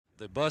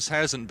The bus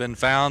hasn't been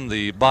found.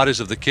 The bodies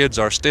of the kids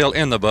are still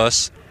in the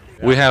bus.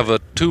 We have a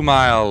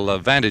 2-mile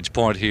vantage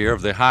point here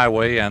of the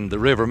highway, and the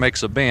river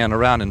makes a bend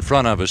around in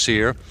front of us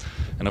here.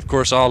 And of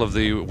course all of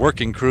the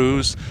working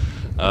crews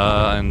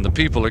and the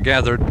people are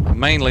gathered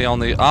mainly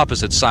on the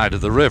opposite side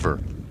of the river.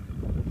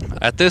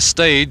 At this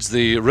stage,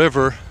 the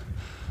river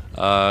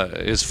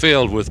is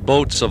filled with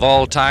boats of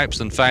all types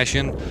and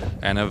fashion,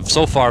 and have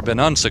so far been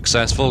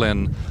unsuccessful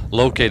in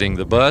locating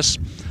the bus.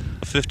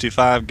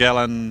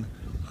 55-gallon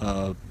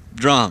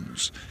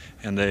drums,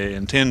 and they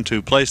intend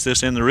to place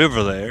this in the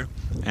river there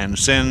and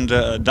send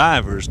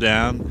divers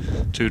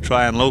down to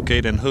try and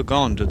locate and hook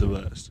on to the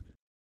bus.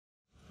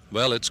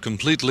 Well, it's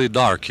completely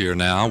dark here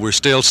now. We're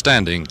still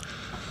standing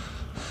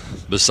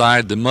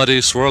beside the muddy,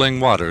 swirling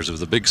waters of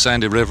the Big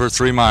Sandy River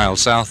 3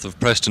 miles south of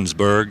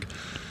Prestonsburg.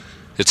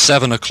 It's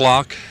 7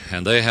 o'clock,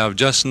 and they have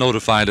just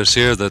notified us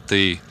here that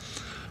the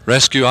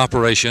rescue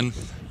operation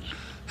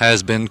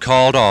has been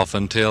called off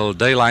until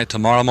daylight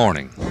tomorrow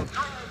morning.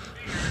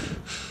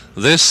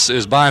 This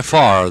is by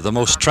far the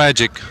most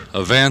tragic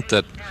event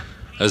that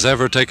has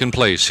ever taken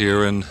place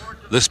here in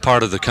this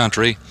part of the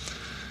country.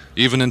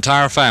 Even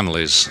entire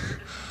families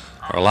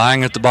are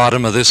lying at the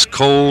bottom of this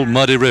cold,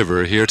 muddy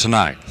river here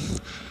tonight.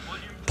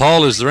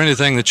 Paul, is there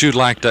anything that you'd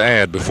like to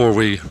add before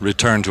we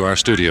return to our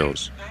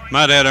studios?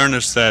 Might add,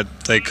 Ernest,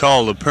 that they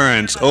call the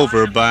parents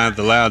over by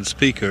the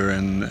loudspeaker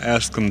and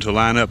ask them to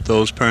line up,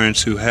 those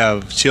parents who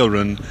have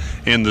children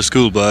in the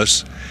school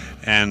bus,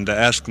 and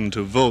ask them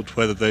to vote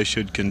whether they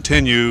should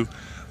continue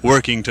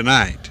working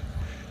tonight.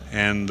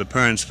 And the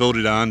parents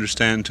voted, I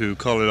understand, to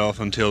call it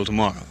off until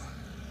tomorrow.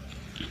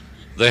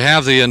 They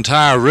have the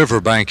entire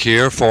riverbank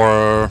here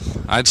for,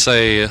 I'd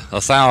say,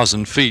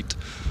 1,000 feet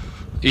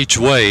each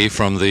way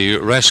from the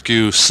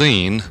rescue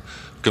scene,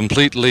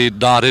 completely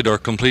dotted or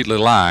completely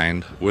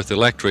lined with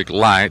electric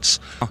lights.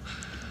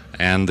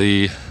 And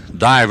the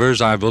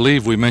divers, I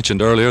believe we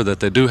mentioned earlier that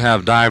they do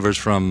have divers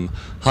from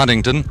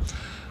Huntington,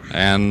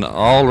 and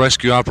all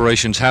rescue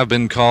operations have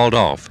been called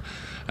off.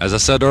 As I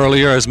said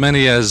earlier, as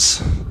many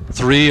as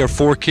 3 or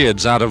 4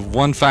 kids out of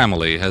one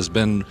family has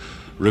been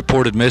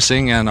reported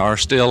missing and are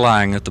still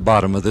lying at the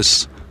bottom of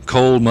this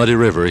cold, muddy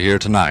river here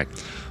tonight.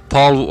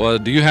 Paul,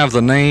 do you have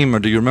the name, or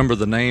do you remember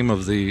the name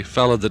of the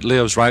fellow that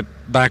lives right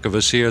back of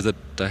us here that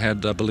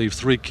had, I believe,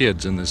 3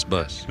 kids in this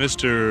bus?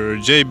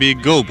 Mr. J.B.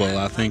 Goble,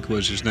 I think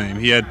was his name.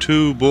 He had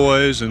 2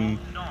 boys and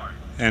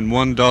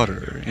 1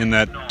 daughter in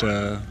that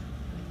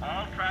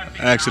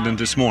accident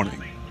this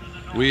morning.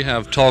 We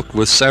have talked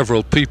with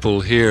several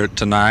people here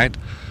tonight,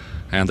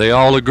 and they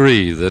all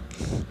agree that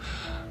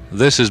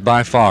this is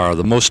by far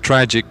the most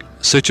tragic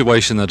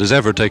situation that has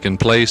ever taken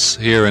place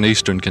here in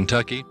eastern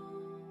Kentucky.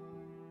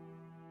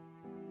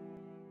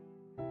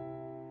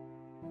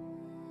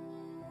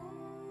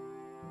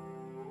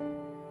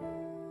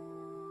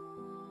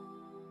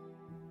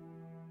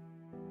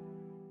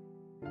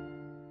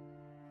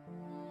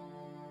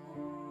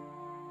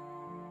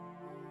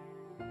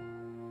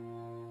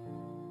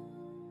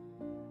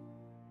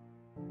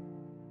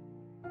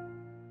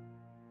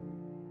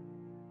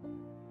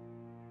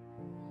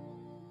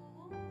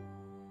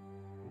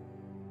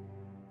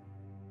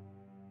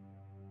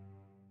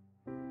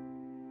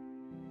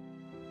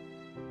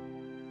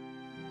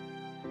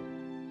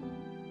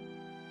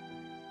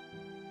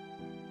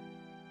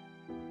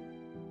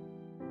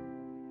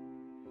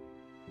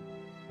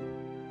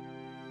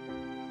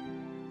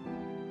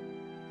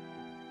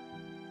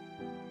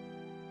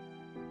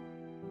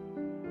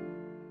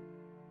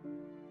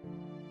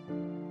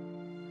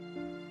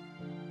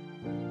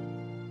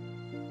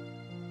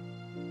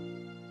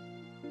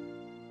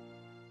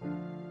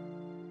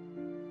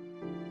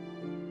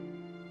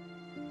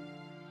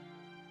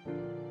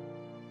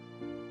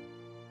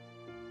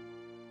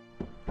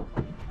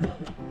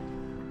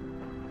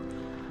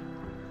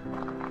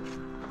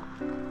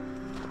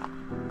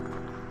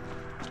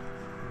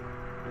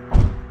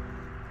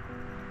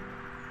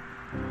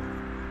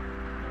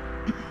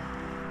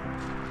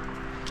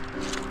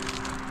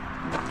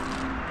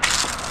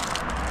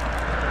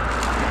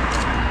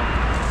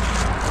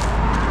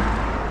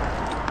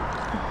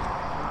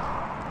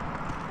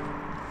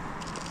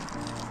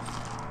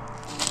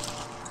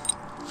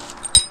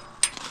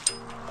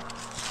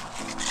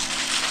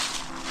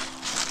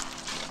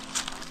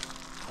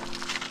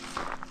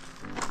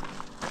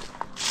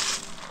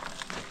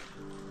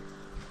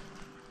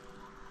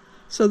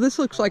 So this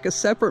looks like a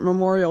separate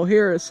memorial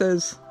here. It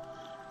says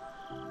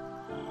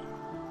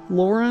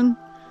Lauren,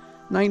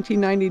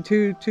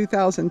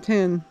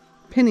 1992-2010,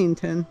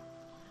 Pennington.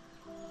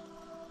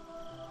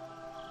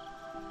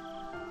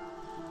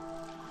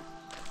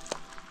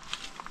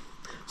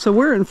 So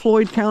we're in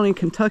Floyd County,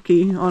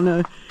 Kentucky on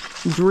a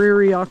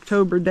dreary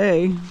October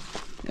day,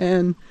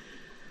 and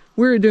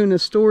we're doing a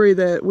story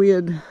that we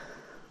had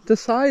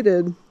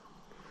decided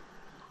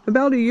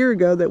about a year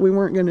ago that we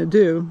weren't going to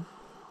do.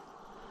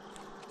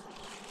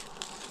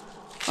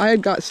 I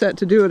had got set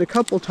to do it a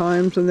couple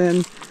times, and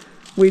then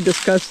we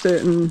discussed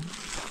it and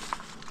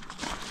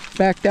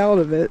backed out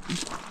of it.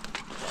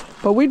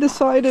 But we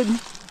decided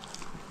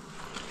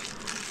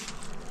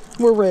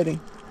We're ready.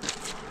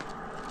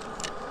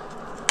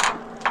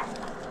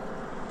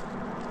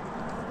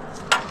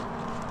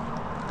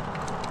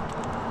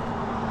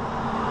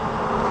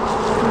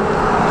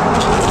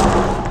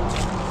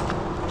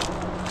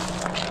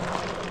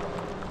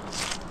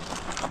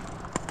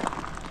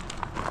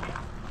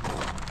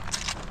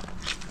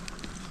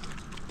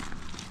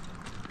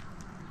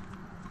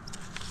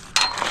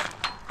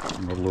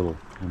 The little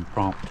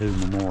impromptu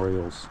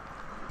memorials.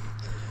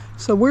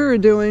 So we're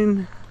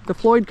doing the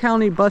Floyd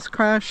County bus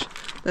crash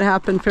that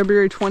happened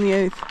February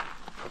 28th,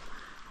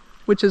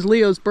 which is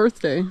Leo's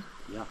birthday.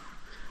 Yeah.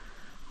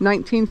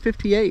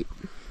 1958.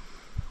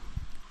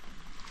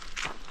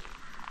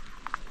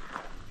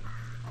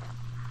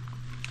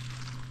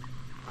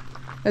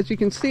 As you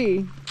can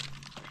see,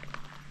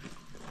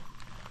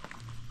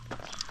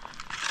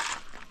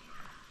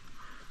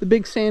 the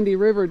big sandy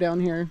river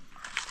down here.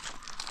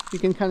 You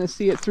can kind of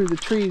see it through the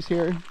trees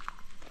here.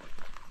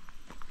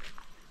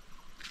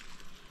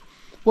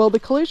 Well, the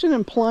collision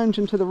and plunge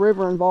into the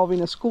river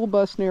involving a school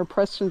bus near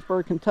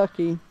Prestonsburg,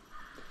 Kentucky,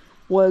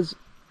 was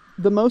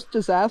the most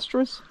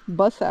disastrous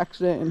bus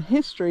accident in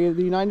history of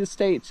the United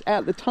States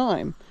at the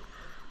time.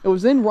 It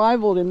was then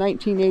rivaled in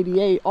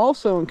 1988,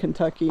 also in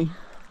Kentucky,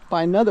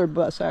 by another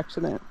bus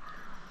accident,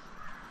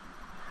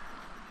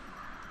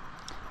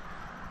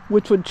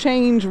 which would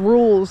change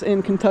rules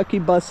in Kentucky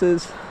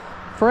buses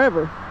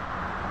forever.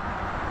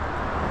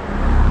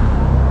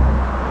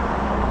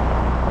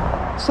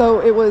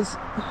 So it was,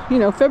 you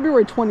know,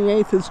 February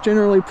 28th is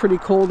generally pretty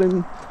cold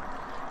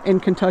in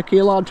Kentucky.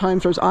 A lot of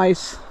times there's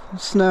ice,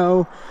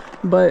 snow,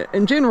 but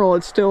in general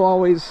it's still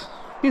always,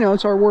 you know,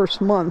 it's our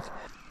worst month.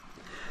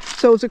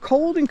 So it was a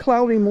cold and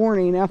cloudy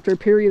morning after a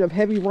period of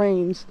heavy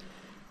rains,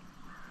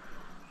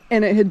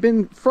 and it had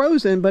been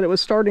frozen, but it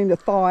was starting to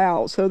thaw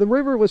out, so the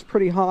river was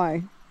pretty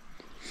high.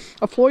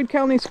 A Floyd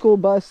County school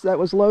bus that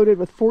was loaded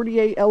with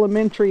 48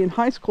 elementary and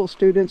high school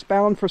students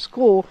bound for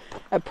school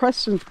at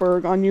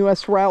Prestonsburg on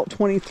US Route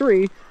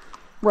 23,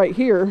 right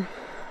here,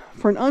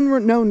 for an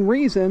unknown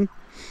reason,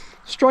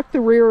 struck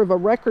the rear of a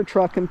wrecker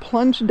truck and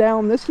plunged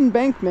down this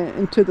embankment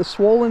into the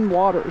swollen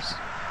waters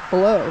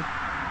below.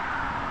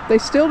 They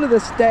still to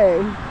this day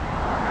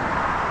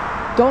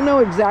don't know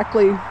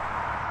exactly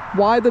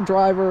why the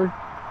driver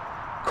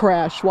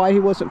crashed, why he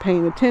wasn't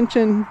paying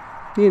attention.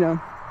 You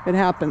know, it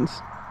happens.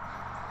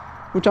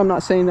 Which I'm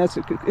not saying that's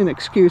an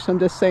excuse. I'm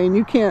just saying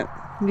you can't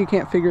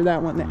figure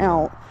that one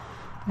out.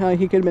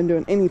 He could have been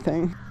doing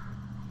anything.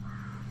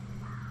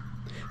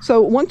 So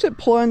once it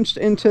plunged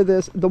into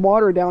the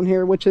water down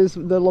here, which is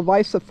the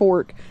Levisa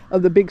Fork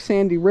of the Big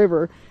Sandy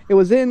River, it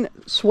was then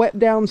swept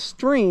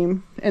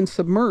downstream and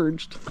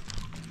submerged.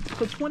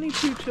 So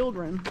 22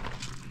 children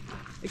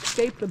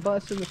escaped the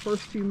bus in the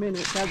first few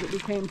minutes as it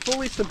became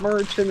fully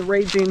submerged in the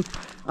raging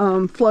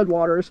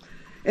floodwaters,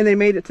 and they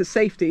made it to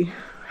safety.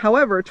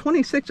 However,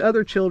 26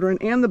 other children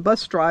and the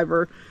bus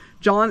driver,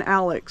 John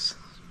Alex,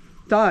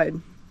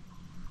 died.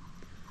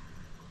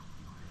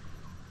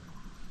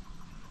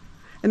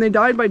 And they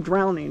died by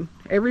drowning.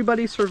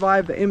 Everybody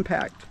survived the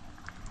impact,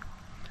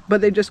 but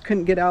they just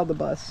couldn't get out of the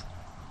bus.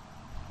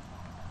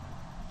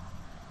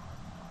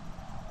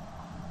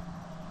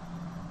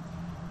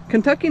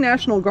 Kentucky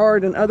National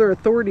Guard and other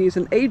authorities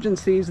and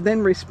agencies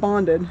then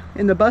responded,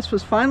 and the bus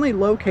was finally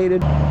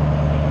located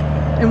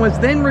and was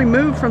then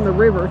removed from the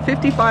river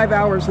 55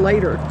 hours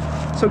later.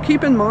 So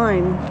keep in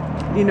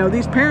mind, you know,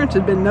 these parents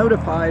had been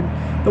notified,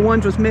 the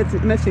ones with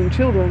missing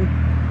children.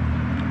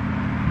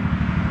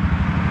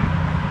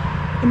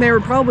 And they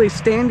were probably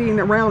standing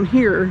around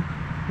here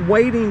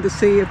waiting to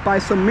see if by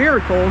some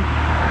miracle,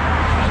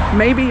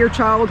 maybe your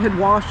child had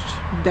washed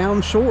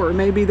down shore.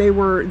 Maybe they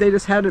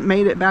just hadn't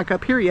made it back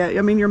up here yet.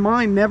 I mean, your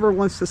mind never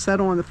wants to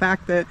settle on the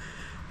fact that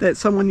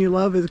someone you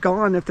love is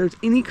gone if there's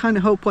any kind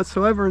of hope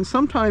whatsoever. And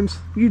sometimes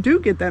you do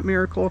get that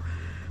miracle,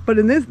 but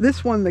in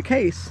this one the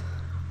case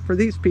for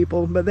these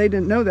people, but they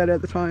didn't know that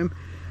at the time.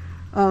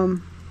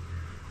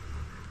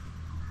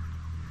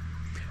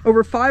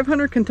 Over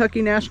 500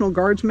 Kentucky National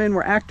Guardsmen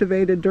were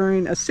activated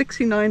during a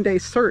 69-day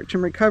search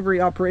and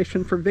recovery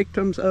operation for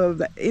victims of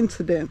the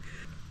incident.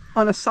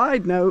 On a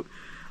side note,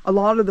 a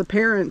lot of the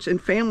parents and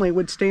family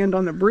would stand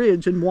on the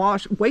bridge and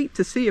wait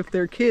to see if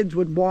their kids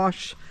would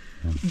wash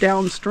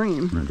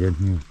downstream. I did,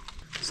 yeah.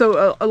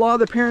 So a lot of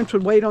the parents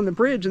would wait on the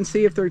bridge and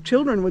see if their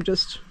children would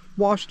just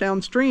wash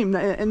downstream,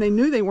 and they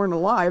knew they weren't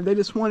alive. They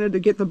just wanted to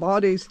get the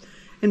bodies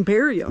and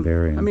bury them.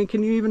 I mean,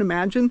 can you even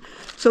imagine?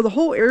 So the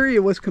whole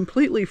area was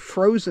completely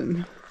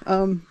frozen.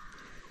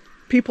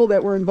 People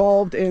that were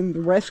involved in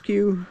the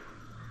rescue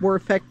were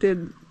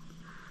affected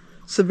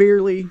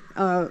severely.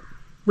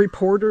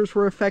 Reporters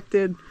were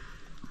affected.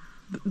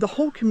 The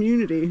whole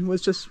community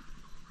was just,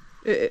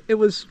 it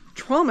was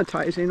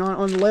traumatizing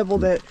on a level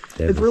that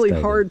is really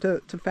hard to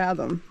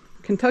fathom.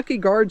 Kentucky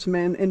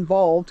Guardsmen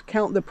involved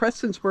count the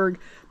Prestonsburg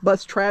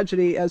bus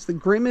tragedy as the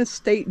grimmest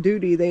state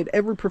duty they had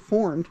ever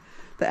performed.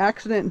 The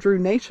accident drew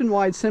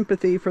nationwide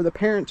sympathy for the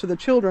parents of the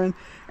children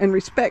and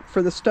respect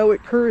for the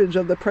stoic courage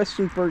of the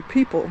Prestonsburg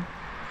people.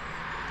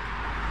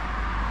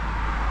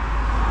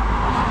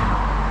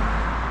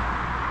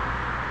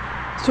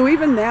 So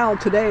even now,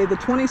 today, the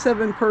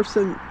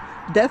 27-person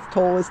death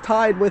toll is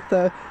tied with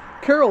the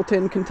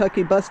Carrollton,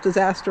 Kentucky bus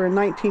disaster in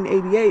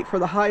 1988 for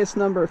the highest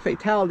number of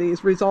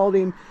fatalities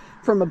resulting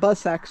from a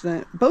bus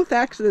accident. Both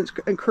accidents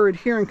occurred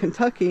here in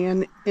Kentucky,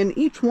 and in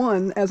each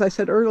one, as I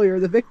said earlier,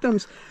 the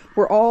victims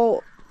were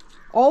all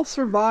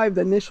survived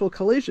the initial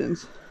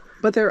collisions,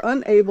 but they're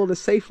unable to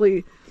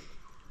safely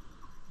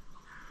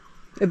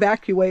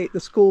evacuate the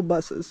school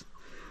buses.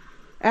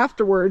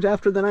 Afterwards,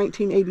 after the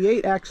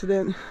 1988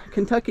 accident,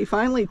 Kentucky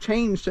finally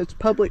changed its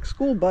public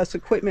school bus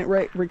equipment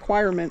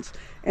requirements,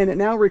 and it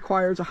now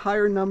requires a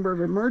higher number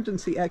of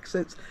emergency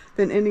exits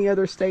than any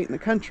other state in the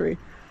country.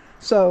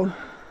 So,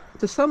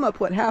 to sum up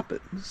what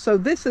happened, so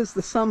this is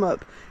the sum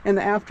up and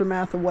the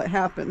aftermath of what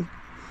happened,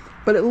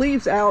 but it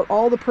leaves out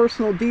all the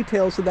personal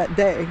details of that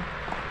day.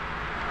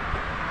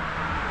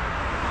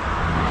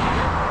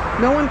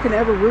 No one can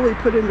ever really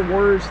put into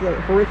words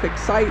the horrific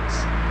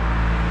sights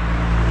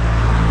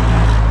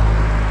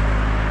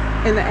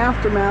and the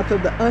aftermath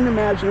of the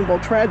unimaginable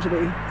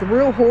tragedy. The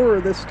real horror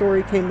of this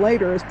story came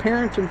later as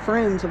parents and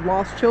friends of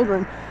lost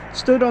children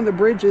stood on the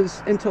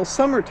bridges until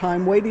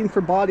summertime waiting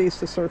for bodies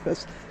to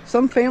surface.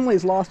 Some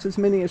families lost as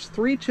many as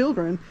 3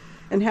 children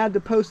and had to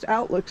post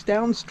outlooks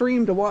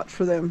downstream to watch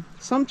for them.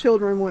 Some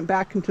children went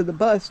back into the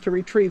bus to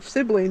retrieve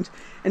siblings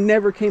and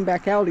never came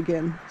back out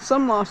again.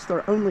 Some lost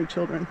their only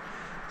children.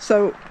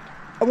 So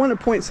I want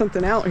to point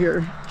something out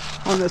here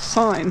on this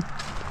sign.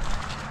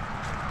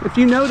 If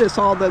you notice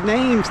all the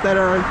names that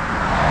are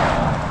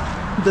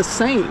the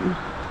same,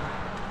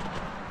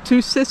 2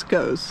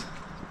 Ciscos,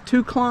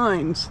 2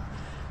 Kleins,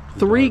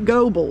 3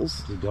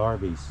 Gobles, 2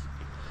 Darbys,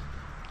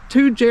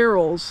 2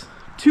 Geralds,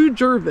 2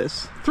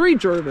 Jervis, 3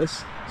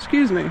 Jervis,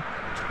 excuse me,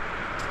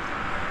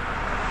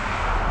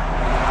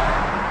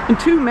 and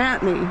 2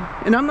 Matney.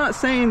 And I'm not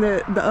saying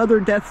that the other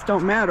deaths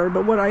don't matter,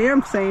 but what I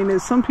am saying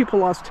is some people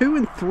lost 2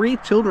 and 3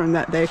 children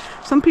that day.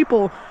 Some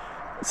people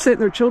sent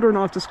their children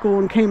off to school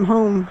and came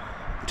home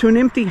to an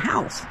empty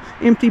house,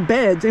 empty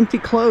beds, empty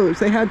clothes.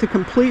 They had to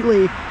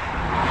completely,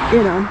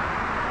 you know,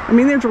 I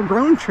mean, these were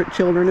grown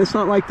children. It's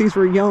not like these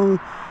were young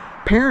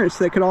parents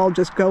that could all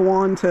just go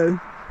on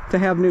to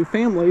have new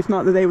families.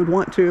 Not that they would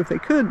want to if they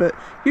could, but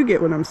you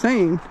get what I'm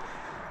saying.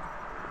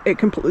 It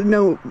completely,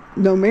 no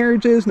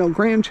marriages, no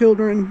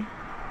grandchildren.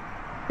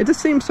 It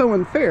just seems so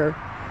unfair,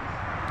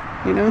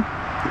 you know.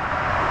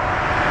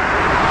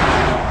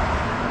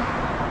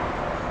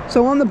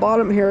 So on the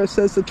bottom here it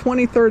says the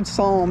 23rd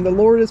Psalm, "The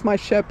Lord is my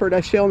shepherd,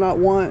 I shall not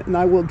want, and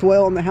I will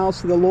dwell in the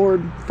house of the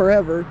Lord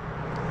forever."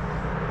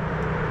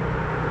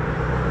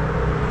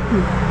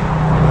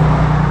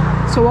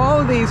 So all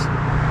of these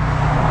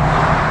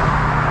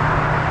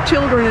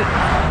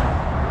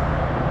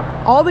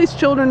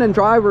children and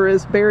driver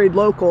is buried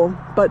local,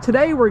 but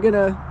today we're going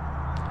to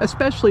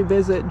especially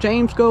visit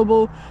James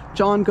Goble,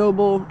 John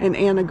Goble, and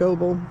Anna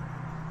Goble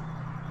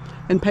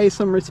and pay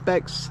some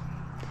respects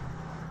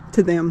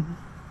to them.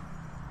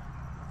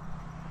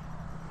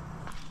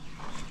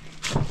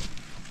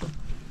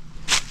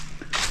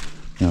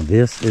 Now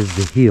this is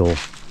the hill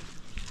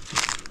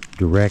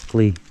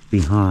directly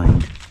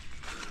behind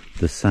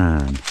the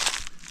sign.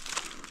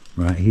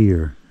 Right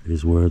here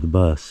is where the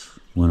bus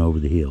went over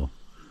the hill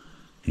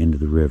into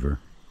the river.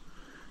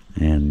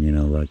 And you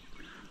know,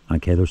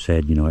 like Heather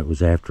said, you know, it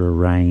was after a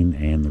rain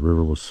and the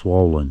river was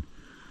swollen,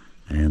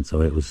 and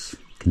so it was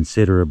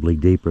considerably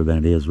deeper than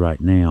it is right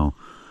now,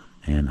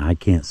 and I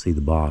can't see the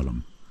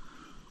bottom.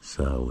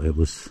 So it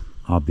was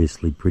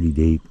obviously pretty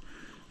deep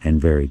and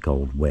very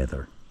cold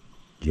weather.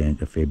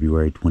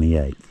 February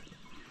 28th.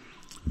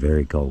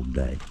 Very cold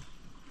day.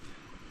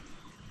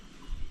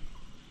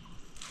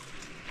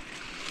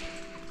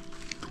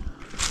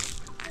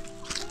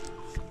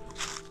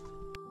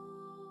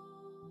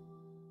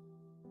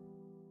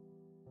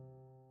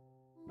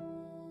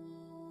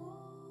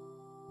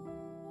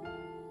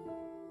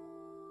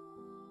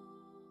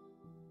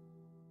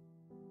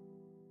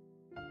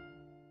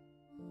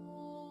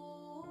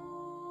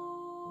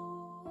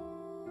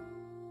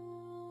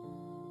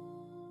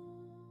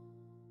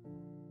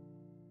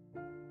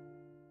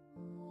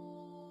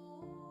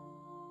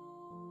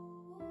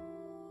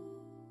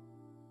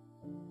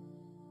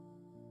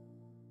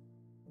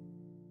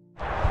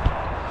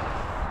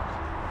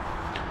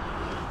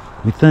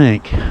 We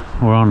think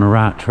we're on the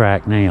right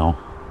track now.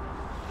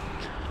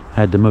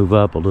 Had to move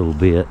up a little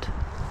bit.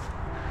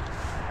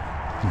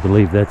 I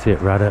believe that's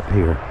it right up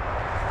here.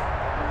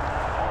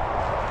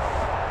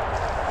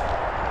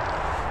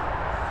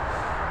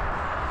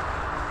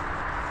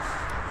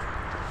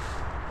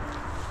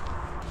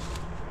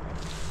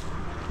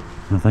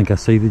 I think I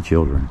see the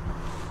children.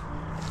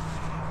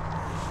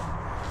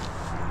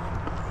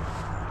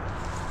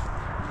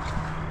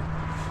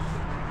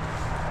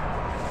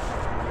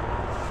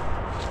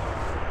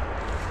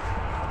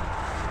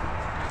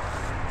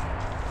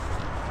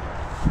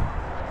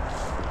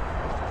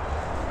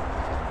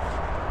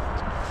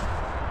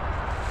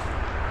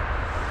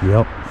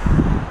 Yep,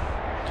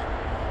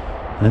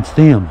 that's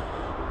them.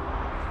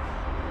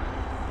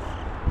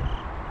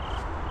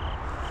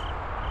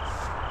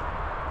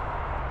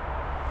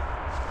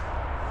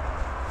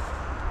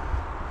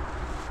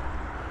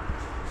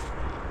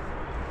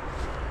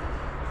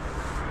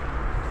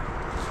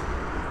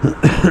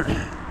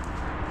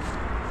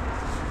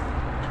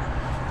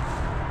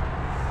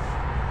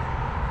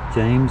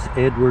 James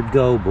Edward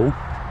Goble,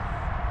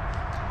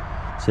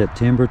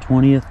 September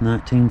 20th,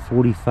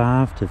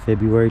 1945 to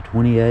February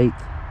 28th,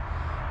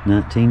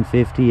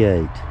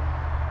 1958.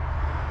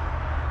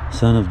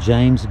 Son of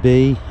James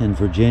B. and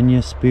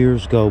Virginia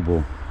Spears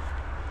Goble.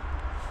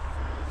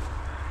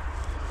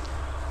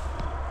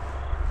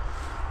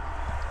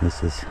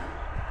 This is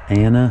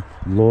Anna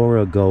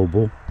Laura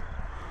Goble,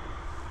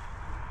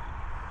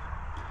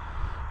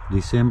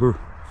 December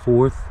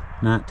 4th,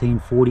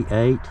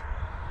 1948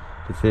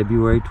 to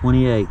February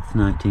 28th,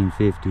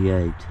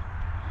 1958.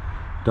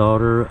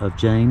 Daughter of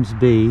James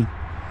B.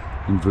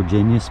 and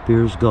Virginia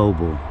Spears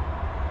Goble.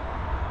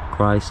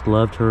 Christ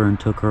loved her and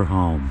took her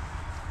home.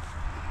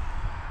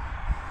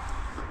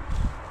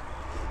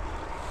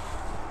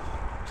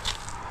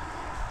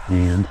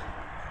 And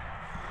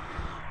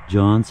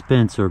John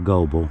Spencer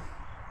Goble,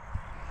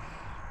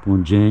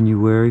 born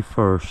January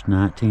 1st,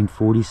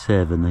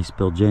 1947. They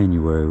spelled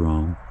January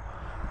wrong.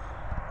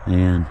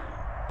 And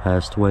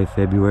passed away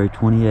February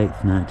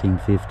 28th,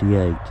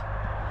 1958.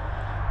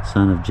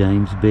 Son of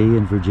James B.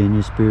 and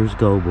Virginia Spears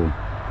Goble.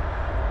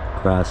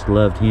 Christ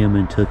loved him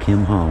and took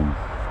him home.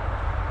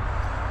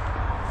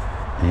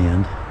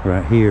 And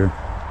right here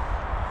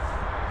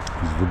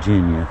is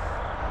Virginia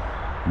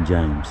and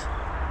James.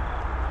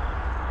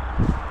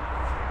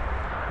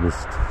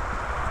 Just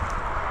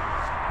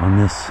on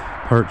this,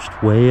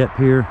 perched way up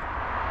here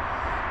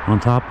on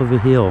top of a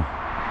hill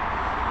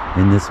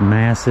in this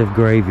massive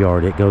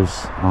graveyard. It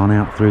goes on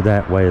out through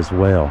that way as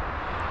well,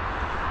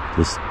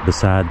 just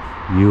beside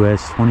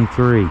US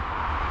 23,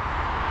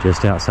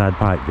 just outside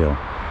Pikeville.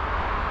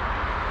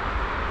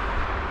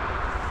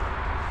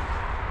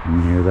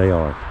 And here they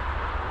are.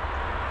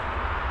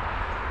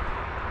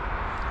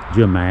 Could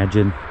you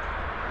imagine?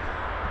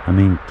 I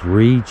mean,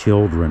 3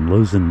 children.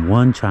 Losing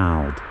 1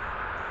 child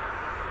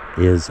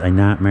is a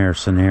nightmare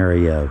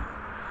scenario.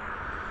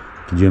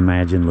 Could you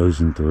imagine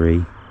losing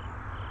 3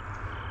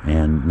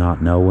 and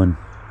not knowing?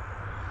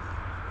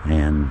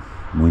 And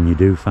when you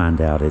do find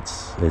out,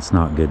 it's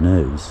not good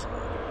news.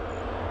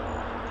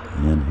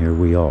 And here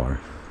we are.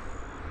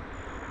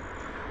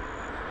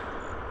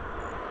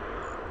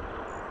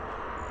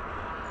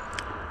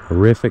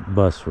 Horrific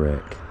bus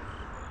wreck.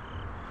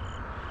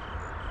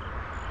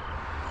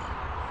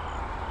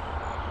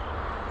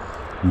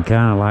 You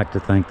kind of like to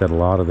think that a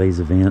lot of these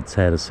events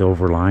had a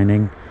silver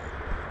lining,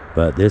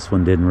 but this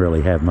one didn't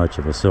really have much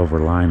of a silver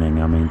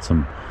lining. I mean,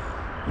 some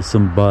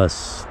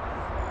bus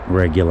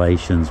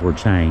regulations were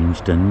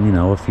changed, and you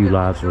know, a few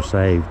lives were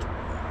saved,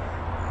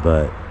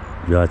 but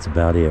that's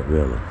about it,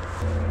 really.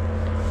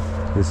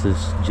 This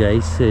is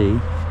J.C.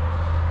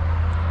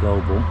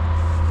 Goble,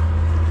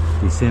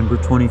 December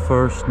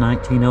 21st,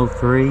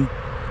 1903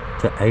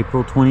 to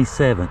April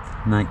 27th,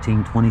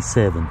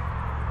 1927.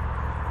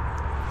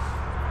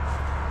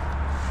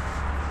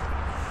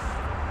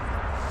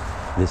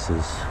 This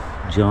is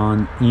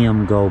John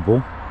M.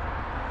 Goble,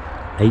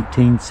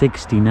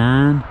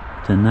 1869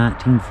 to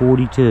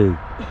 1942,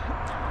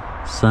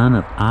 son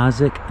of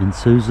Isaac and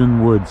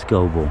Susan Woods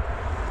Goble.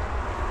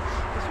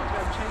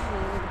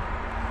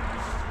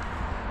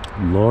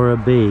 Laura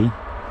B.,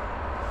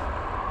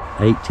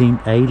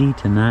 1880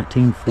 to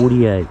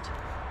 1948,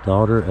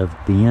 daughter of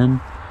Ben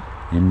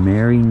and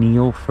Mary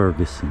Neal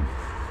Ferguson.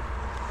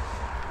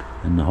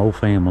 And the whole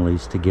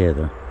family's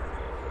together.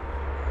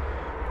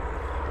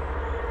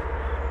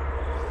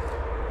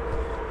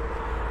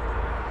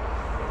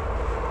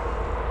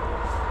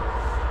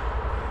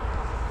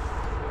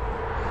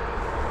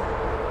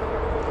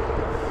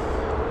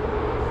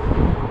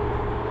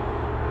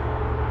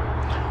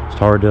 It's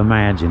hard to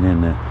imagine,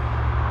 isn't it?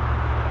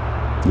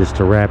 Just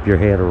to wrap your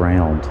head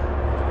around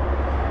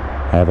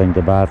having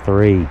to buy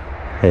 3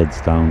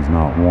 headstones,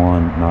 not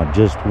one, not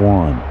just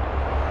one.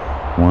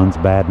 One's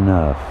bad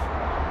enough.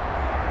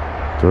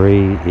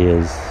 3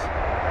 is,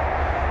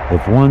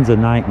 if one's a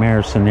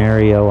nightmare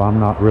scenario, I'm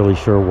not really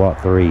sure what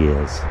 3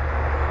 is,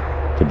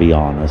 to be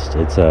honest.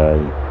 It's a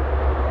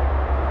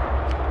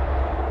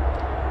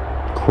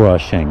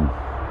crushing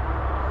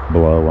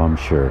blow, I'm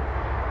sure.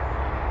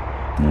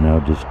 You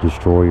know, just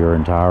destroy your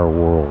entire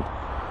world,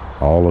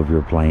 all of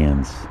your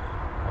plans.